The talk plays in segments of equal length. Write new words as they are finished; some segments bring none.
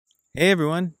Hey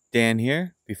everyone, Dan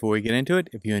here. Before we get into it,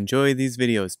 if you enjoy these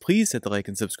videos, please hit the like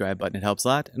and subscribe button. It helps a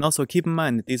lot. And also keep in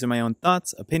mind that these are my own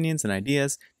thoughts, opinions, and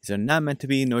ideas. These are not meant to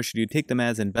be, nor should you take them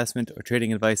as investment or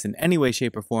trading advice in any way,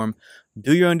 shape, or form.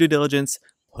 Do your own due diligence,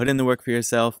 put in the work for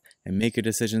yourself, and make your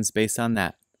decisions based on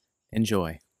that.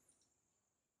 Enjoy.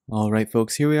 All right,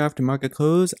 folks, here we are after market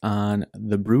close on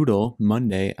the brutal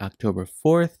Monday, October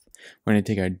 4th. We're going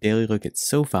to take our daily look at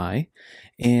SoFi.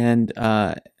 And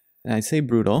I say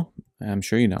brutal, I'm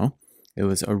sure you know. It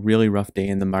was a really rough day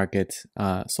in the market,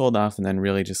 sold off and then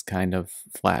really just kind of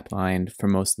flatlined for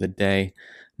most of the day.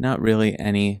 Not really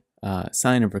any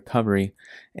sign of recovery,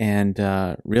 and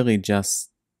really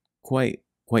just quite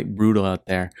brutal out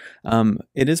there.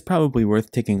 It is probably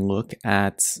worth taking a look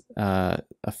at a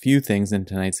few things in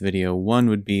tonight's video. One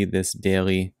would be this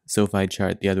daily SoFi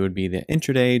chart. The other would be the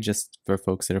intraday, just for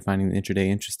folks that are finding the intraday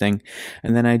interesting.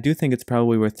 And then I do think it's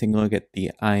probably worth taking a look at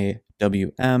the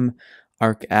IWM,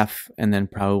 ARC-F, and then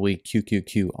probably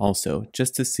QQQ also,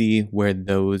 just to see where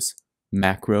those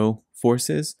macro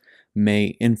forces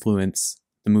may influence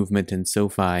the movement in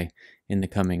SoFi in the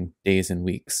coming days and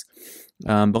weeks.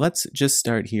 But let's just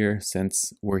start here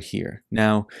since we're here.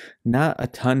 Now, not a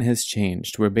ton has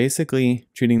changed. We're basically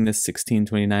treating this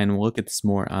 1629, we'll look at this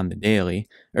more on the daily,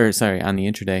 or sorry, on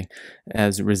the intraday,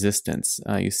 as resistance.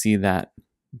 You see that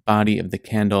body of the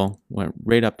candle went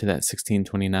right up to that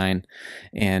 1629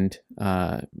 and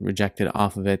rejected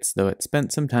off of it, though it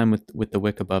spent some time with the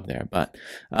wick above there. But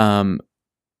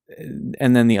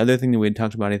and then the other thing that we had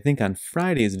talked about, I think on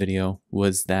Friday's video,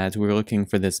 was that we were looking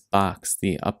for this box,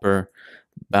 the upper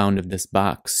bound of this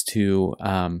box, to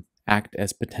act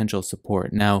as potential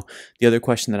support. Now, the other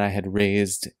question that I had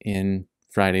raised in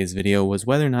Friday's video was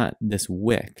whether or not this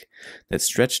wick that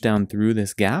stretched down through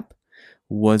this gap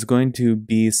was going to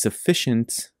be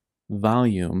sufficient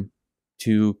volume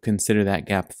to consider that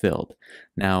gap filled.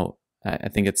 Now, I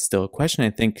think it's still a question. I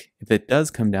think if it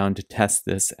does come down to test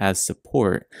this as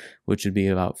support, which would be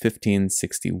about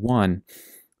 1561,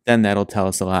 then that'll tell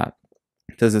us a lot.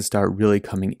 Does it start really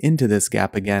coming into this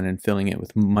gap again and filling it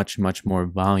with much more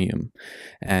volume?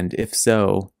 And if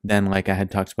so, then like I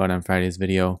had talked about on Friday's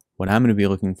video, what I'm going to be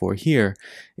looking for here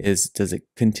is, does it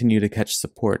continue to catch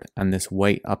support on this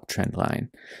white uptrend line,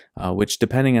 which,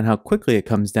 depending on how quickly it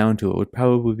comes down to it, would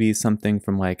probably be something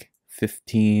from like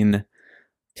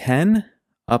 1510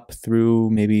 up through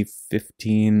maybe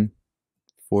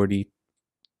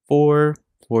 1544,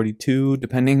 42,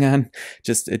 depending on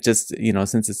it just, you know,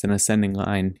 since it's an ascending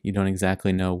line, you don't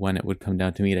exactly know when it would come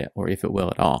down to meet it or if it will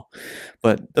at all.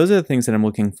 But those are the things that I'm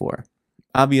looking for.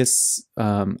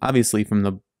 Obviously, from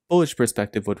the bullish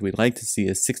perspective, what we'd like to see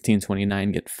is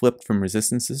 1629 get flipped from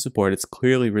resistance to support. It's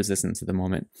clearly resistance at the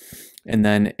moment. And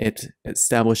then it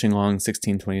establishing along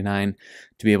 1629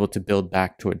 to be able to build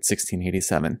back towards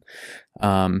 1687.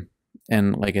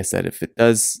 And like I said, if it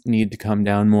does need to come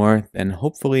down more, then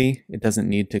hopefully it doesn't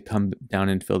need to come down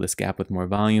and fill this gap with more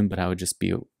volume, but I would just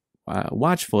be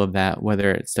watchful of that,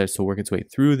 whether it starts to work its way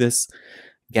through this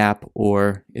gap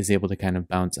or is able to kind of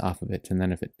bounce off of it. And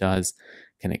then if it does,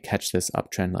 can it catch this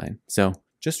uptrend line? So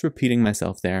just repeating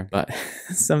myself there, but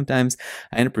sometimes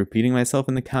I end up repeating myself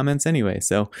in the comments anyway.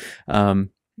 So,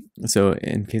 so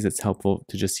in case it's helpful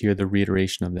to just hear the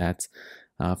reiteration of that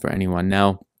for anyone.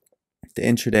 Now, the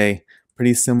intraday,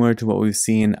 pretty similar to what we've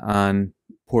seen on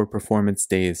poor performance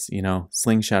days, you know,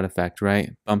 slingshot effect,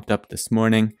 right? Bumped up this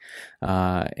morning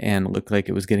and looked like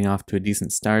it was getting off to a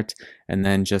decent start and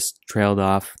then just trailed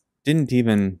off. Didn't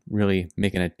even really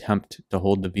make an attempt to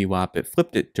hold the VWAP. It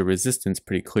flipped it to resistance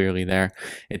pretty clearly there.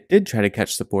 It did try to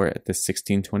catch support at the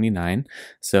 1629.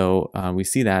 So we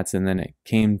see that, and then it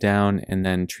came down and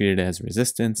then treated it as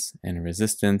resistance, and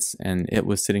it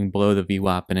was sitting below the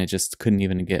VWAP, and it just couldn't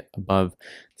even get above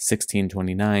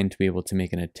 1629 to be able to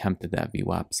make an attempt at that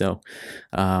VWAP. So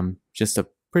just a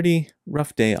pretty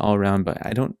rough day all around, but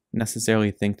I don't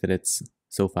necessarily think that it's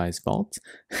SoFi's fault,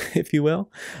 if you will.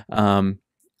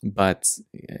 But,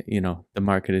 you know, the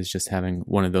market is just having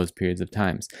one of those periods of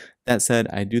times. That said,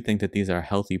 I do think that these are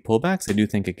healthy pullbacks. I do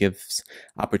think it gives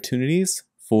opportunities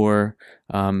for,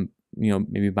 you know,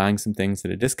 maybe buying some things at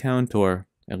a discount or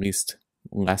at least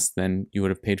less than you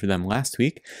would have paid for them last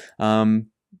week. But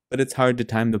it's hard to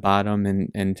time the bottom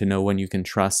and to know when you can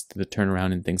trust the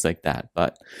turnaround and things like that.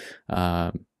 But,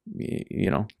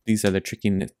 you know, these are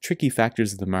the tricky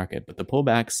factors of the market, but the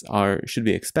pullbacks should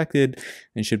be expected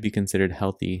and should be considered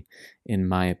healthy, in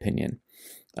my opinion.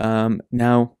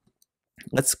 Now,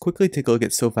 let's quickly take a look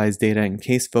at SoFi's data in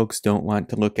case folks don't want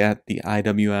to look at the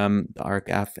IWM, the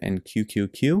ARC-F, and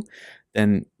QQQ.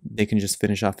 Then they can just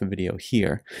finish off the video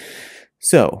here.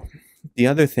 So the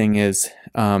other thing is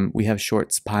we have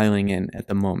shorts piling in at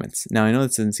the moment. Now, I know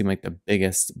this doesn't seem like the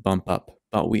biggest bump up,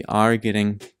 but we are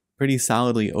getting pretty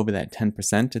solidly over that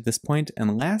 10% at this point.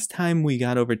 And last time we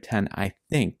got over 10, I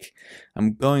think,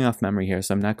 I'm going off memory here,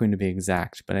 so I'm not going to be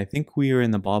exact, but I think we were in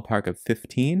the ballpark of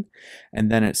 15,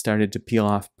 and then it started to peel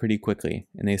off pretty quickly,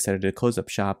 and they started to close up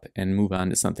shop and move on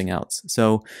to something else.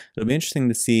 So it'll be interesting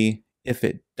to see if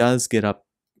it does get up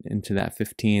into that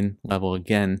 15 level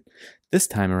again this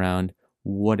time around,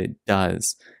 what it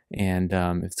does, and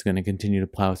if it's going to continue to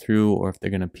plow through, or if they're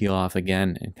going to peel off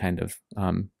again and kind of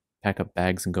pack up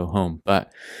bags and go home.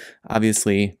 But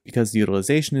obviously, because the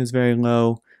utilization is very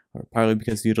low, or partly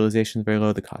because the utilization is very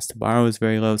low, the cost to borrow is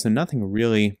very low, so nothing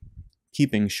really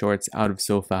keeping shorts out of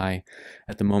SoFi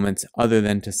at the moment, other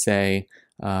than to say,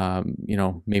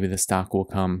 maybe the stock will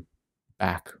come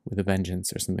back with a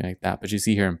vengeance or something like that. But you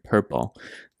see here in purple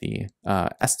the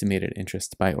estimated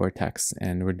interest by Ortex,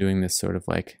 and we're doing this sort of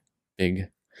like big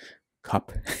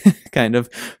cup kind of,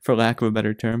 for lack of a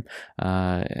better term,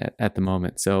 at the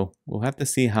moment. So we'll have to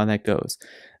see how that goes.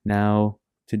 Now,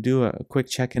 to do a quick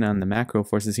check-in on the macro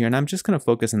forces here, and I'm just going to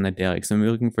focus on the daily because I'm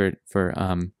looking for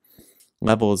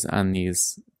levels on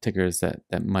these tickers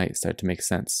that might start to make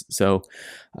sense. So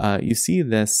you see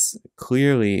this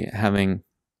clearly having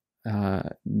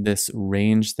this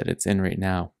range that it's in right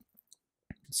now.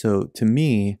 So to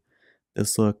me,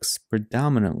 this looks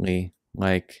predominantly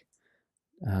like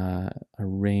a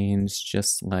range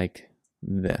just like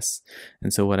this.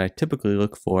 And so what I typically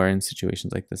look for in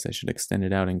situations like this, I should extend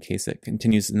it out in case it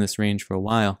continues in this range for a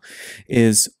while,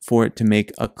 is for it to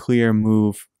make a clear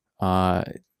move out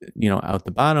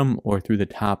the bottom or through the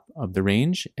top of the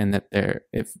range, and that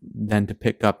then to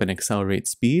pick up and accelerate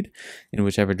speed in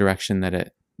whichever direction that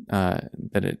it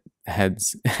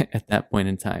heads at that point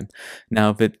in time. Now,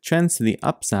 if it trends to the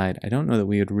upside, I don't know that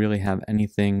we would really have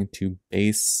anything to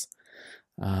base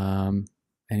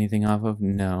anything off of.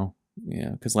 No,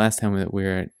 because last time that we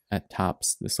were at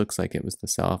tops, this looks like it was the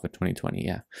sell-off of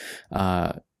 2020.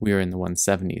 We were in the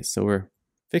 170s, so we're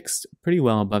fixed pretty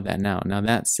well above that now. Now,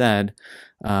 that said,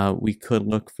 we could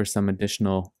look for some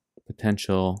additional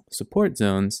potential support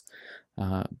zones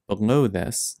below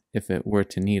this if it were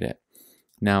to need it.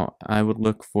 Now, I would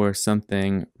look for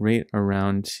something right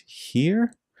around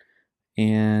here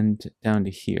and down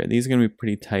to here. These are going to be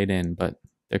pretty tight in, but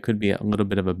there could be a little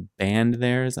bit of a band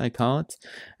there, as I call it,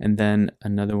 and then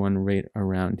another one right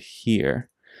around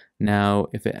here. Now,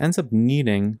 if it ends up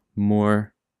needing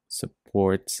more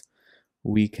support,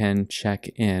 we can check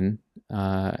in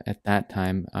at that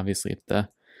time. Obviously,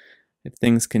 if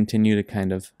things continue to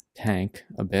kind of tank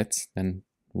a bit, then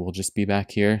we'll just be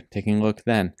back here taking a look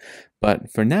then.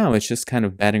 But for now, it's just kind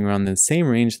of batting around the same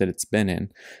range that it's been in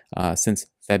since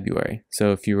February.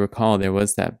 So if you recall, there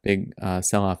was that big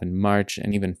sell-off in March,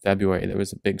 and even February, there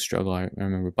was a big struggle. I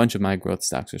remember a bunch of my growth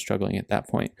stocks were struggling at that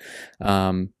point.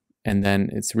 And then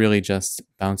it's really just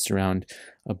bounced around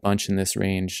a bunch in this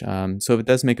range. So if it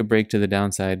does make a break to the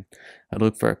downside, I'd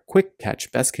look for a quick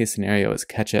catch. Best case scenario is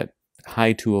catch at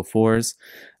high 204s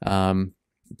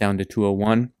down to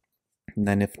 201. And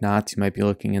then if not, you might be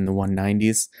looking in the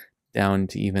 190s down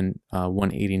to even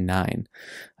 189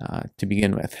 to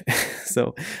begin with.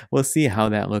 So we'll see how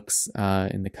that looks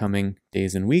in the coming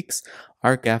days and weeks.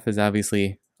 ARK-F is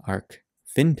obviously ARK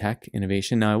FinTech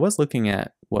innovation. Now, I was looking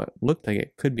at what looked like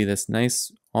it could be this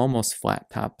nice, almost flat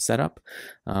top setup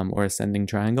or ascending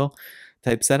triangle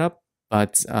type setup,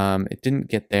 but it didn't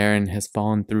get there and has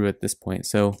fallen through at this point.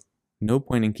 So no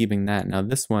point in keeping that. Now,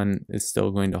 this one is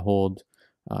still going to hold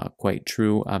quite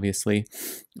true, obviously.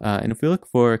 And if we look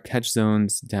for catch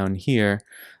zones down here,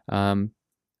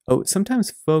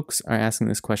 sometimes folks are asking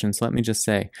this question, so let me just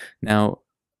say. Now,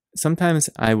 sometimes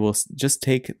I will just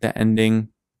take the ending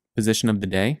position of the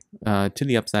day to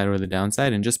the upside or the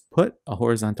downside and just put a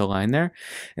horizontal line there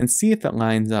and see if it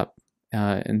lines up.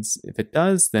 And if it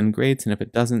does, then great, and if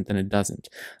it doesn't, then it doesn't.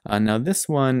 Now, this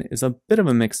one is a bit of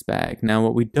a mixed bag. Now,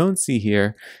 what we don't see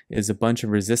here is a bunch of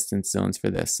resistance zones for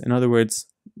this. In other words,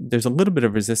 there's a little bit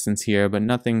of resistance here, but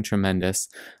nothing tremendous.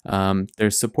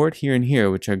 There's support here and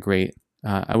here, which are great.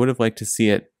 I would have liked to see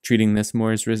it treating this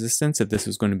more as resistance if this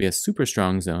was going to be a super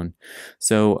strong zone.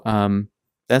 So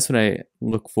that's what I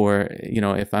look for.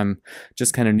 If I'm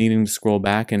just kind of needing to scroll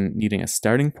back and needing a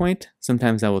starting point,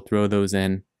 sometimes I will throw those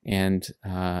in and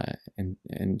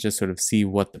just sort of see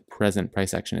what the present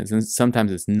price action is. And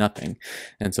sometimes it's nothing.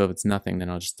 And so if it's nothing,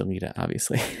 then I'll just delete it,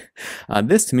 obviously.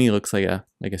 This to me looks like a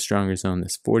stronger zone,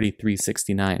 this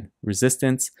 43.69.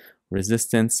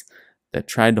 Resistance that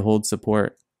tried to hold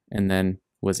support and then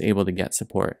was able to get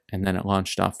support, and then it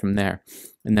launched off from there.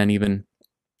 And then even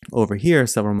over here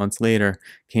several months later,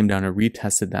 came down and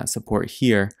retested that support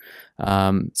here.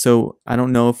 So I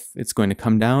don't know if it's going to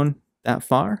come down that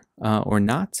far or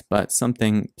not, but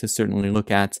something to certainly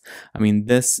look at. I mean,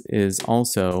 this is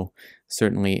also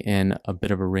certainly in a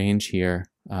bit of a range here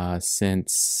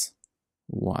since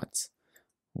what's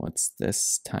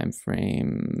this time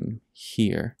frame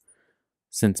here?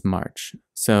 Since March.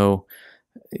 So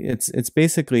it's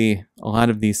basically a lot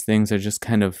of these things are just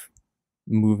kind of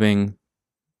moving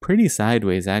pretty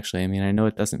sideways, actually. I mean, I know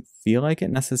it doesn't feel like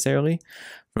it necessarily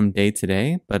from day to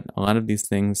day, but a lot of these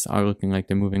things are looking like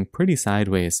they're moving pretty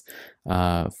sideways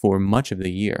for much of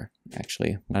the year,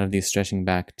 actually. A lot of these stretching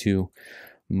back to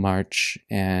March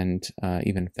and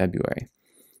even February.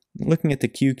 Looking at the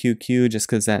QQQ, just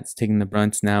because that's taking the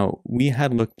brunt now, we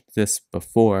had looked at this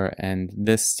before, and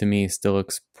this to me still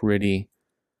looks pretty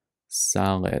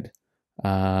solid.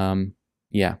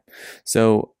 Yeah,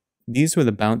 so these were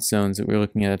the bounce zones that we were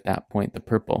looking at that point, the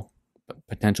purple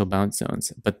potential bounce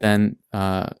zones. But then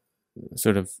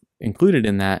sort of included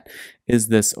in that is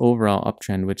this overall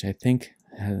uptrend, which I think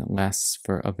lasts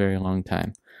for a very long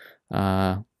time.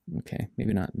 Okay,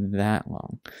 maybe not that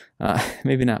long,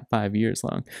 maybe not 5 years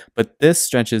long, but this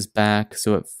stretches back.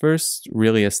 So it first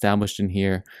really established in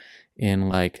here in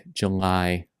like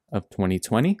July of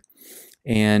 2020.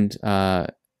 And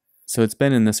so it's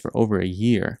been in this for over a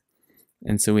year.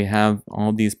 And so we have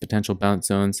all these potential bounce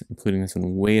zones, including this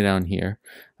one way down here,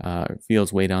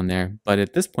 feels way down there. But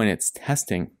at this point, it's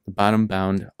testing the bottom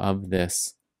bound of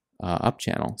this up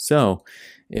channel. So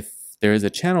if there is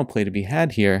a channel play to be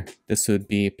had here, this would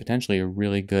be potentially a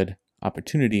really good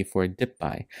opportunity for a dip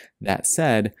buy. That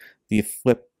said, the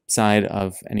flip side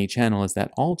of any channel is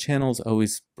that all channels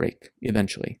always break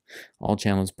eventually. All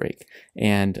channels break.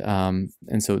 And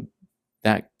so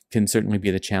that can certainly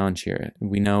be the challenge here.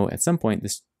 We know at some point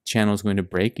this channel is going to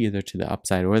break either to the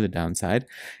upside or the downside,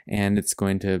 and it's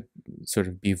going to sort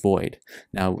of be void.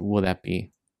 Now, will that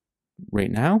be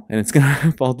right now and it's going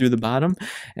to fall through the bottom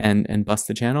and bust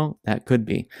the channel? That could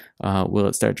be. Will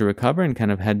it start to recover and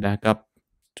kind of head back up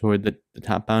toward the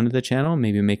top bound of the channel,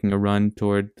 maybe making a run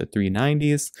toward the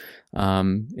 390s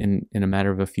in a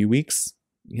matter of a few weeks?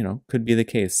 You know, could be the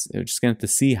case. We're just going to have to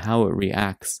see how it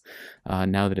reacts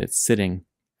now that it's sitting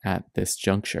at this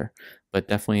juncture, but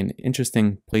definitely an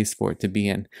interesting place for it to be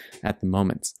in at the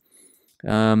moment.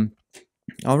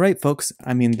 All right, folks.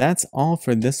 I mean, that's all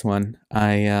for this one.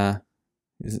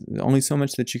 There's only so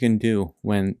much that you can do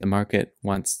when the market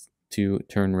wants to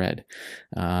turn red,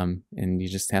 and you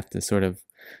just have to sort of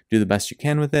do the best you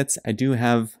can with it. I do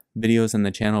have videos on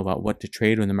the channel about what to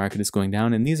trade when the market is going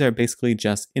down, and these are basically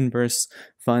just inverse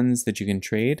funds that you can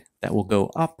trade that will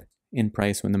go up in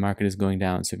price when the market is going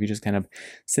down. So if you're just kind of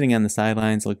sitting on the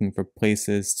sidelines looking for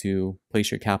places to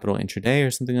place your capital intraday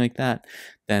or something like that,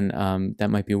 then that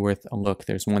might be worth a look.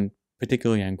 There's one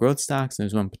particularly on growth stocks, and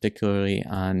there's one particularly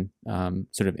on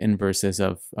sort of inverses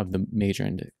of the major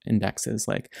indexes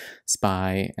like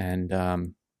SPY and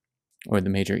or the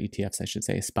major ETFs, I should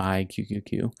say, SPY,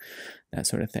 QQQ, that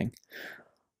sort of thing.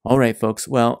 All right, folks.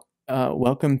 Well,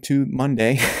 welcome to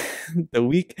Monday. The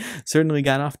week certainly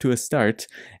got off to a start,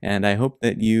 and I hope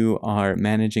that you are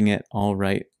managing it all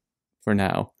right for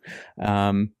now.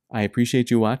 I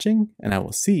appreciate you watching, and I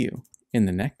will see you in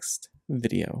the next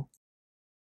video.